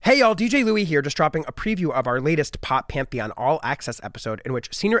Hey y'all, DJ Louie here, just dropping a preview of our latest Pop Pantheon All Access episode in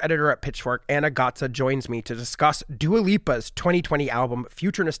which senior editor at Pitchfork, Anna Gaca, joins me to discuss Dua Lipa's 2020 album,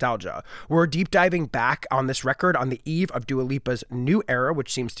 Future Nostalgia. We're deep diving back on this record on the eve of Dua Lipa's new era,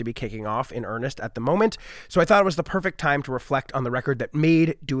 which seems to be kicking off in earnest at the moment. So I thought it was the perfect time to reflect on the record that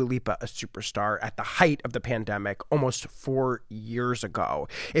made Dua Lipa a superstar at the height of the pandemic almost 4 years ago.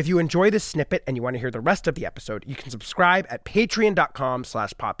 If you enjoy this snippet and you want to hear the rest of the episode, you can subscribe at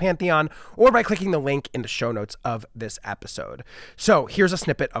patreon.com/poppantheon or by clicking the link in the show notes of this episode. So here's a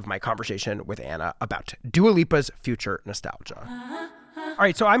snippet of my conversation with Anna about Dua Lipa's Future Nostalgia. All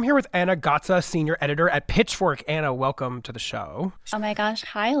right, so I'm here with Anna Gaca, senior editor at Pitchfork. Anna, welcome to the show. Oh my gosh.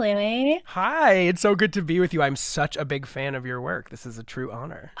 Hi, Louie. Hi, it's so good to be with you. I'm such a big fan of your work. This is a true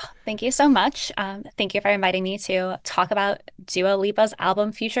honor. Oh, thank you so much. Thank you for inviting me to talk about Dua Lipa's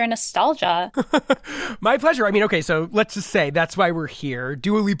album, Future Nostalgia. My pleasure. I mean, okay, so let's just say that's why we're here.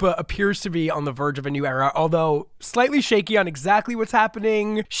 Dua Lipa appears to be on the verge of a new era, although slightly shaky on exactly what's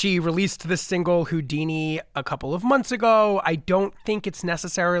happening. She released this single, Houdini, a couple of months ago. I don't think it's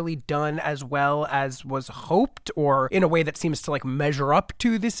necessarily done as well as was hoped, or in a way that seems to measure up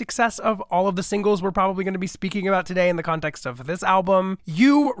to the success of all of the singles we're probably going to be speaking about today in the context of this album.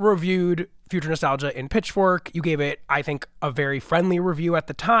 You reviewed Future Nostalgia in Pitchfork. You gave it, I think, a very friendly review at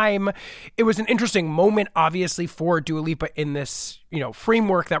the time. It was an interesting moment, obviously, for Dua Lipa in this,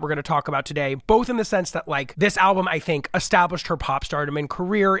 framework that we're going to talk about today, both in the sense that, this album, I think, established her pop stardom and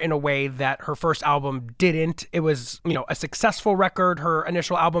career in a way that her first album didn't. It was, a successful record, her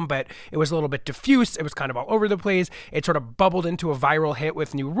initial album, but it was a little bit diffuse. It was kind of all over the place. It sort of bubbled into a viral hit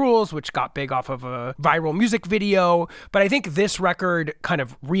with New Rules, which got big off of a viral music video. But I think this record kind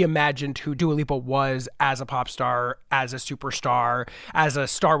of reimagined who Dua Lipa was as a pop star, as a superstar, as a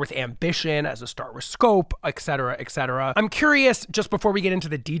star with ambition, as a star with scope, et cetera, et cetera. I'm curious, just before we get into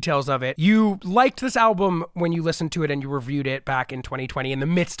the details of it, you liked this album when you listened to it and you reviewed it back in 2020 in the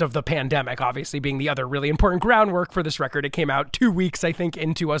midst of the pandemic, obviously being the other really important groundwork for this record. It came out 2 weeks, I think,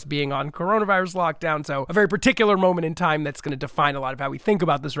 into us being on coronavirus lockdown, so a very particular moment in time that's going to define a lot of how we think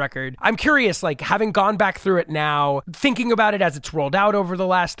about this record. I'm curious, having gone back through it now, thinking about it as it's rolled out over the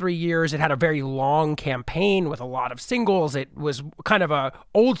last 3 years, it had a very long campaign with a lot of singles. It was kind of a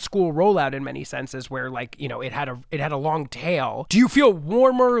old school rollout in many senses where it had a long tail. Do you feel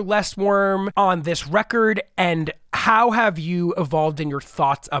warmer, less warm on this record? And how have you evolved in your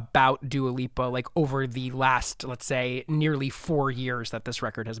thoughts about Dua Lipa, over the last, let's say, nearly 4 years that this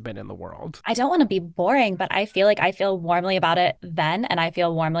record has been in the world? I don't want to be boring, but I feel I feel warmly about it then, and I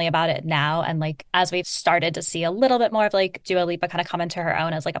feel warmly about it now. And as we've started to see a little bit more of Dua Lipa kind of come into her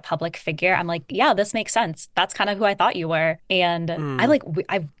own as a public figure, I'm yeah, this makes sense. That's kind of who I thought you were. And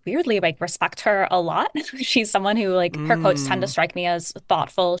I weirdly respect her a lot. She's someone who her quotes tend to strike me as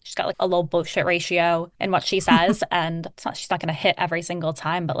thoughtful. She's got a low bullshit ratio in what she says. And she's not going to hit every single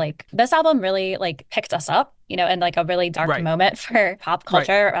time, but this album really picked us up, in a really dark moment for pop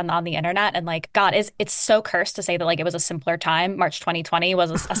culture and on the internet. And God, it's so cursed to say that it was a simpler time. March 2020 was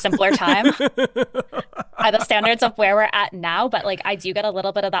a simpler time by the standards of where we're at now. But I do get a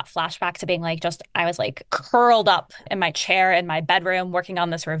little bit of that flashback to being I was curled up in my chair in my bedroom working on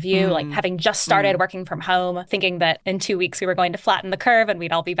this review, having just started working from home, thinking that in 2 weeks we were going to flatten the curve and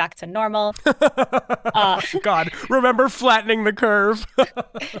we'd all be back to normal. God, remember flattening the curve?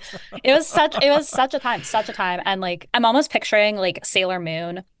 It was such a time. And I'm almost picturing Sailor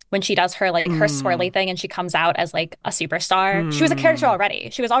Moon when she does her her swirly thing and she comes out as a superstar. She was a character already.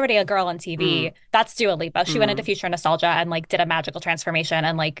 She was already a girl on TV. That's Dua Lipa. She went into Future Nostalgia and did a magical transformation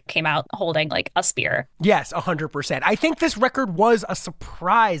and came out holding a spear. Yes, 100%. I think this record was a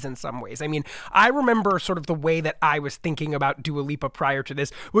surprise in some ways. I mean, I remember sort of the way that I was thinking about Dua Lipa prior to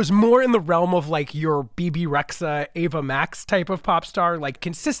this was more in the realm of your BB Rexa, Ava Max type of pop star,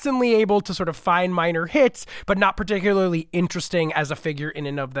 consistently able to sort of find minor hits, but not particularly interesting as a figure in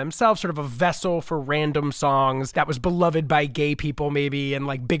and of themselves, sort of a vessel for random songs that was beloved by gay people maybe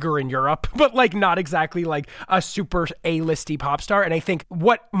and bigger in Europe, but not exactly a super A-listy pop star. And I think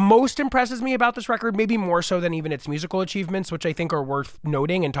what most impresses me about this record, maybe more so than even its musical achievements, which I think are worth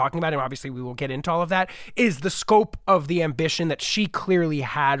noting and talking about, and obviously we will get into all of that, is the scope of the ambition that she clearly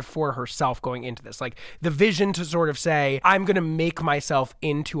had for herself going into this. The vision to sort of say, I'm going to make myself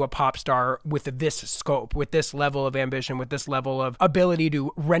into a pop star with this scope, with this level of ambition, with this level of ability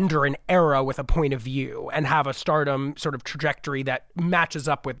to render an era with a point of view and have a stardom sort of trajectory that matches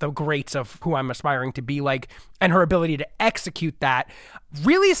up with the greats of who I'm aspiring to be like. And her ability to execute that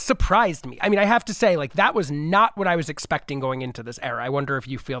really surprised me. I mean, I have to say, like, that was not what I was expecting going into this era. I wonder if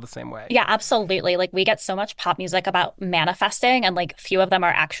you feel the same way. Yeah, absolutely. Like, we get so much pop music about manifesting, and like few of them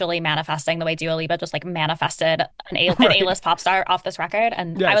are actually manifesting the way Dua Lipa just like manifested an A-list pop star off this record.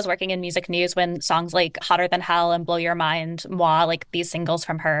 And Yes. I was working in music news when songs like Hotter Than Hell and Blow Your Mind, Moi, like these singles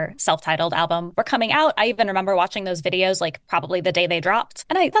from her self-titled album were coming out. I even remember watching those videos like probably the day they dropped.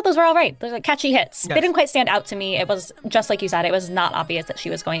 And I thought those were all right. They're like catchy hits. Yes. They didn't quite stand out to me. It was just like you said, it was not obvious that she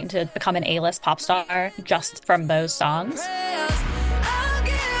was going to become an A-list pop star just from those songs.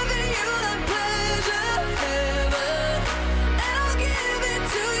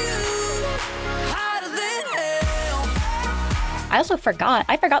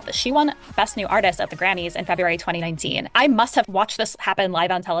 I forgot that she won Best New Artist at the Grammys in February 2019. I must have watched this happen live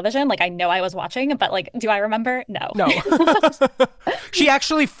on television. Like, I know I was watching, but like, do I remember? No. She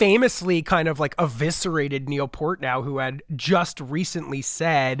actually famously kind of like eviscerated Neil Portnow, who had just recently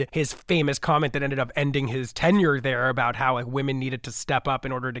said his famous comment that ended up ending his tenure there about how like women needed to step up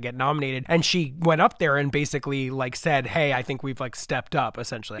in order to get nominated. And she went up there and basically like said, hey, I think we've like stepped up,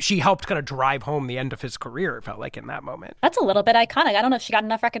 essentially. She helped kind of drive home the end of his career, it felt like, in that moment. That's a little bit iconic. I don't know if she got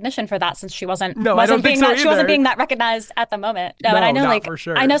enough recognition for that since she wasn't I don't think so either. She wasn't being that recognized at the moment. No, and I know, not like, for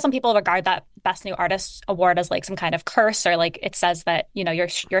sure. I know some people regard that Best New Artist award as like some kind of curse, or like it says that, you know, you're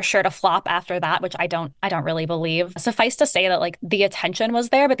sure to flop after that, which I don't really believe. Suffice to say that like the attention was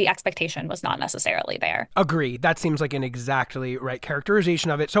there, but the expectation was not necessarily there. Agree. That seems like an exactly right characterization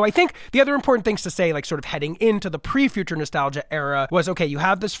of it. So I think the other important things to say, like sort of heading into the pre-Future Nostalgia era, was, okay, you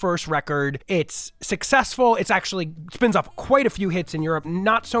have this first record. It's successful. It's actually spins off quite a few hits in Europe.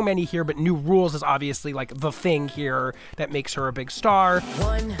 Not so many here, but New Rules is obviously like the thing here that makes her a big star.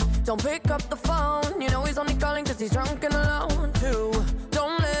 1, don't pick up the phone. You know he's only calling because he's drunk and alone. 2,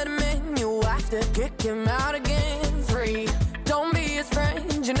 don't let him in. You have to kick him out again. 3, don't be his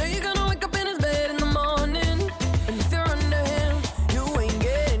friend. You know you're gonna wake up in his bed in the morning. And if you're under him, you ain't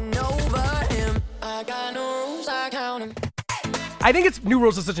getting over him. I got no rules, I count him. I think New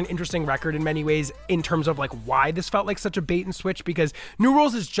Rules is such an interesting record in many ways in terms of like why this felt like such a bait and switch, because New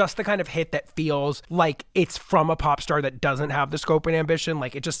Rules is just the kind of hit that feels like it's from a pop star that doesn't have the scope and ambition.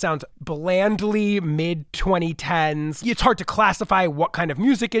 Like, it just sounds blandly mid 2010s. It's hard to classify what kind of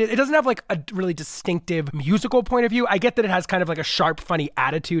music it is. It doesn't have like a really distinctive musical point of view. I get that it has kind of like a sharp, funny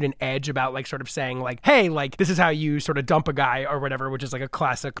attitude and edge about like sort of saying like, hey, like this is how you sort of dump a guy or whatever, which is like a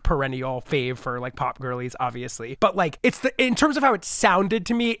classic perennial fave for like pop girlies, obviously. But like, in terms of how it sounded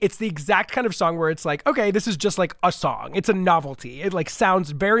to me, it's the exact kind of song where it's like, okay, this is just like a song. It's a novelty. It like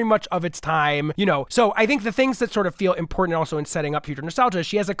sounds very much of its time, you know? So I think the things that sort of feel important also in setting up Future Nostalgia,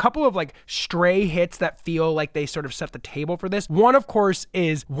 she has a couple of like stray hits that feel like they sort of set the table for this. One, of course,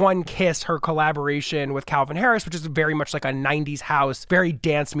 is One Kiss, her collaboration with Calvin Harris, which is very much like a 90s house, very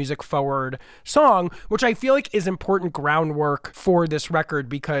dance music forward song, which I feel like is important groundwork for this record,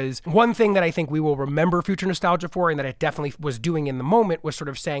 because one thing that I think we will remember Future Nostalgia for, and that it definitely was doing in the moment, was sort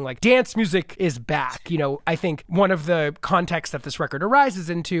of saying like, dance music is back. You know, I think one of the contexts that this record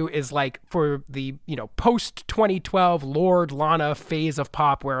arises into is like for the, you know, post 2012 Lorde Lana phase of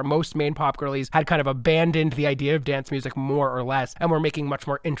pop, where most main pop girlies had kind of abandoned the idea of dance music more or less, and were making much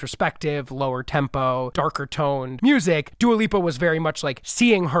more introspective, lower tempo, darker toned music. Dua Lipa was very much like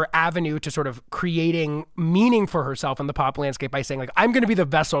seeing her avenue to sort of creating meaning for herself in the pop landscape by saying like, I'm going to be the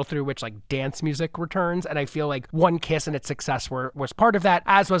vessel through which like dance music returns. And I feel like One Kiss and its success was part of that,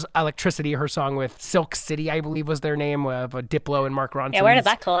 as was Electricity, her song with Silk City, I believe was their name, of Diplo and Mark Ronson. Yeah, where did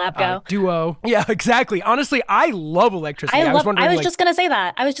that collab go? Duo. Yeah, exactly. Honestly, I love Electricity. I was just gonna say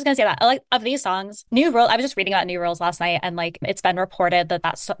that. Like, of these songs, New Rules, I was just reading about New Rules last night, and like it's been reported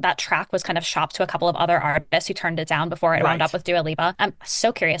that track was kind of shopped to a couple of other artists who turned it down before it wound up with Dua Lipa. I'm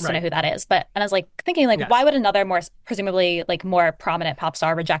so curious to know who that is. But and I was like thinking like, why would another more presumably like more prominent pop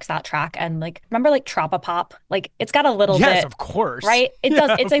star reject that track? And like, remember like Tropa Pop? Like, it's got a little bit. Yes, of course. Right? It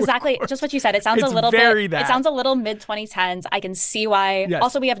does. It's exactly just what you said. It sounds it's a little very bit. That. It sounds a little mid 2010s. I can see why. Yes.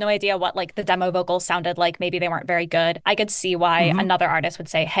 Also, we have no idea what like the demo vocals sounded like. Maybe they weren't very good. I could see why another artist would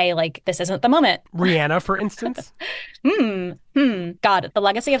say, "Hey, like this isn't the moment." Rihanna, for instance. God, the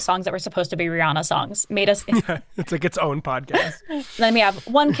legacy of songs that were supposed to be Rihanna songs made us. It's like its own podcast. Then we have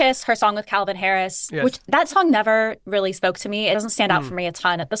One Kiss, her song with Calvin Harris, Yes. which that song never really spoke to me. It doesn't stand out for me a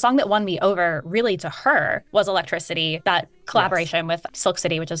ton. The song that won me over really to her was Electricity, that collaboration with Silk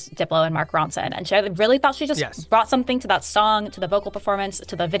City, which is Diplo and Mark Ronson. And I really thought she just brought something to that song, to the vocal performance,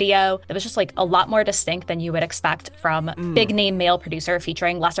 to the video. It was just like a lot more distinct than you would expect from big name male producer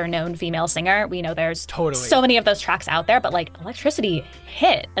featuring lesser known female singer. We know there's so many of those tracks out there, but like Electricity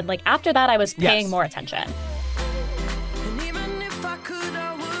hit. And like after that, I was paying more attention. And even if I could,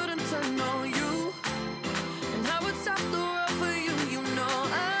 I wouldn't turn on you. And I would stop the world for you, you know.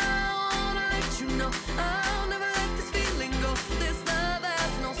 I wanna let you know I'll never let this feeling go. This love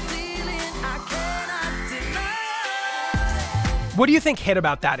has no ceiling, I cannot deny. What do you think hit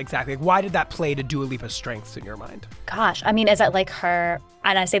about that exactly? Like, why did that play to Dua Lipa's strengths in your mind? Gosh, I mean, is it like her,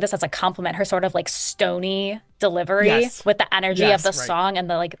 and I say this as a compliment, her sort of like stony delivery with the energy of the song and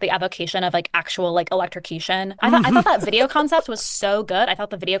the like the evocation of like actual like electrocution. I thought that video concept was so good. I thought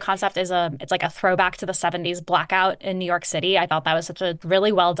the video concept it's like a throwback to the 70s blackout in New York City. I thought that was such a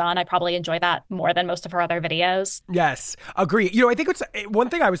really well done. I probably enjoy that more than most of her other videos. Yes, agree. You know, I think it's one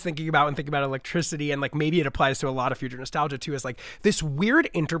thing I was thinking about when thinking about Electricity, and like maybe it applies to a lot of future nostalgia too, is like this weird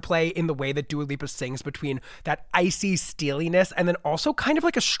interplay in the way that Dua Lipa sings between that icy steeliness and then also kind of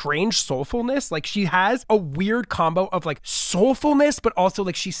like a strange soulfulness. Like she has a weird combo of like soulfulness, but also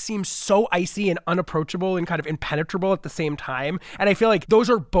like she seems so icy and unapproachable and kind of impenetrable at the same time. And I feel like those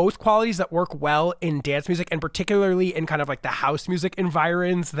are both qualities that work well in dance music, and particularly in kind of like the house music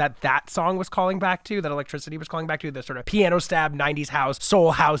environs that song was calling back to, that Electricity was calling back to, the sort of piano stab 90s house,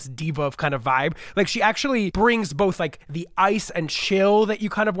 soul house diva kind of vibe. Like she actually brings both like the ice and chill that you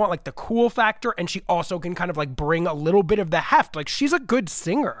kind of want, like the cool factor, and she also can kind of like bring a little bit of the heft. Like she's a good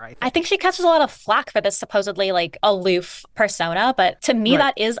singer, I think she catches a lot of flack for this supposedly like aloof persona, but to me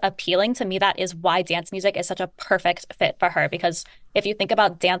that is appealing. To me that is why dance music is such a perfect fit for her, because if you think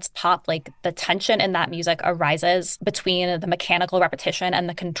about dance pop, like the tension in that music arises between the mechanical repetition and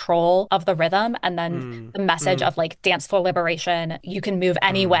the control of the rhythm, and then the message of like dance floor liberation. You can move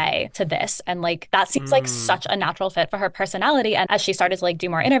any way to this, and like that seems like such a natural fit for her personality. And as she started to like do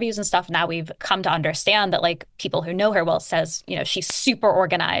more interviews and stuff, now we've come to understand that like people who know her well says, you know, she's super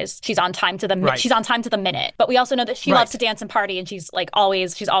organized. She's on time to the she's on time to the minute. But we also know that she loves to dance and party, and she's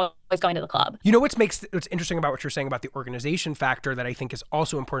always going to the club. You know what's interesting about what you're saying about the organization factor that I think is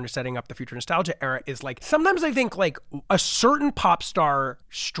also important to setting up the future nostalgia era is like sometimes I think like a certain pop star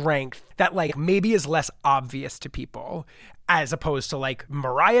strength that like maybe is less obvious to people, as opposed to like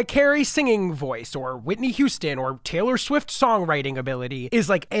Mariah Carey singing voice or Whitney Houston or Taylor Swift songwriting ability, is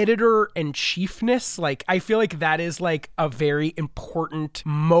like editor-in-chiefness. Like I feel like that is like a very important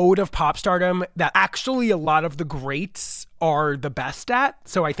mode of pop stardom that actually a lot of the greats are the best at.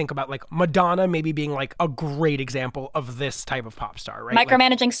 So I think about like Madonna maybe being like a great example of this type of pop star, right?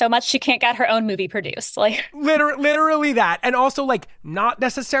 Micromanaging like, so much she can't get her own movie produced. Like literally that. And also like not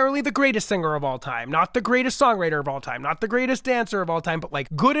necessarily the greatest singer of all time, not the greatest songwriter of all time, not the greatest dancer of all time, but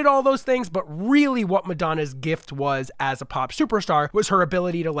like good at all those things. But really what Madonna's gift was as a pop superstar was her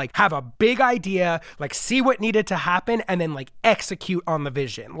ability to like have a big idea, like see what needed to happen, and then like execute on the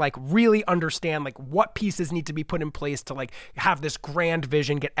vision, like really understand like what pieces need to be put in place to like have this grand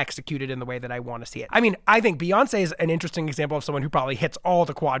vision get executed in the way that I want to see it. I mean, I think Beyonce is an interesting example of someone who probably hits all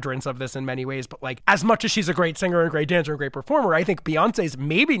the quadrants of this in many ways, but like as much as she's a great singer and great dancer and great performer, I think Beyonce's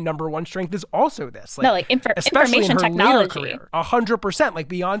maybe number one strength is also this. Like, especially information in her technology. later career. 100%. Like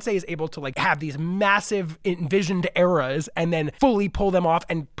Beyonce is able to like have these massive envisioned eras and then fully pull them off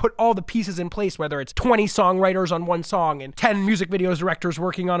and put all the pieces in place, whether it's 20 songwriters on one song and 10 music videos directors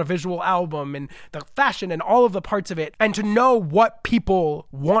working on a visual album and the fashion and all of the parts of it, and to know what people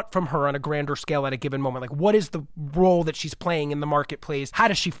want from her on a grander scale at a given moment. Like what is the role that she's playing in the marketplace? How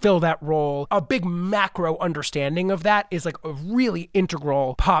does she fill that role? A big macro understanding of that is like a really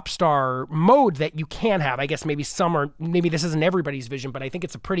integral pop star mode that you can have. I guess maybe this isn't everybody's vision, but I think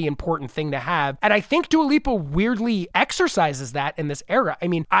it's a pretty important thing to have. And I think Dua Lipa weirdly exercises that in this era. I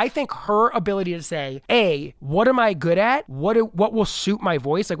mean, I think her ability to say, A, what am I good at? What will suit my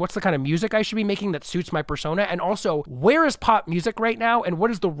voice? Like what's the kind of music I should be making that suits my persona? And also, where is pop music right now, and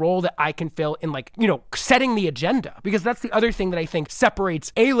what is the role that I can fill in like, you know, setting the agenda? Because that's the other thing that I think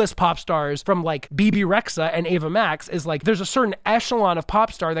separates A-list pop stars from like BB Rexa and Ava Max is like there's a certain echelon of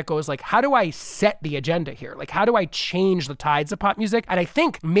pop star that goes like, how do I set the agenda here? Like how do I change the tides of pop music? And I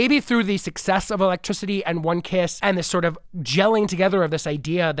think maybe through the success of Electricity and One Kiss and this sort of gelling together of this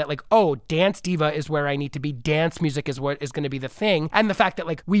idea that like, oh, dance diva is where I need to be, dance music is what is going to be the thing, and the fact that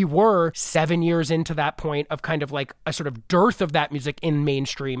like we were 7 years into that point of kind of like a sort of dearth of that music in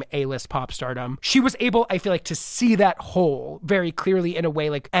mainstream A-list pop stardom. She was able, I feel like, to see that hole very clearly in a way,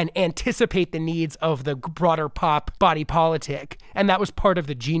 like, and anticipate the needs of the broader pop body politic. And that was part of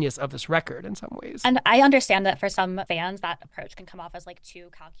the genius of this record in some ways. And I understand that for some fans, that approach can come off as like too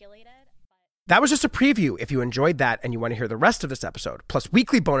calculated. That was just a preview. If you enjoyed that and you want to hear the rest of this episode, plus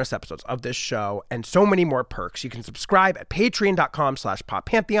weekly bonus episodes of this show and so many more perks, you can subscribe at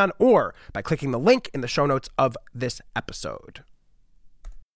patreon.com/poppantheon or by clicking the link in the show notes of this episode.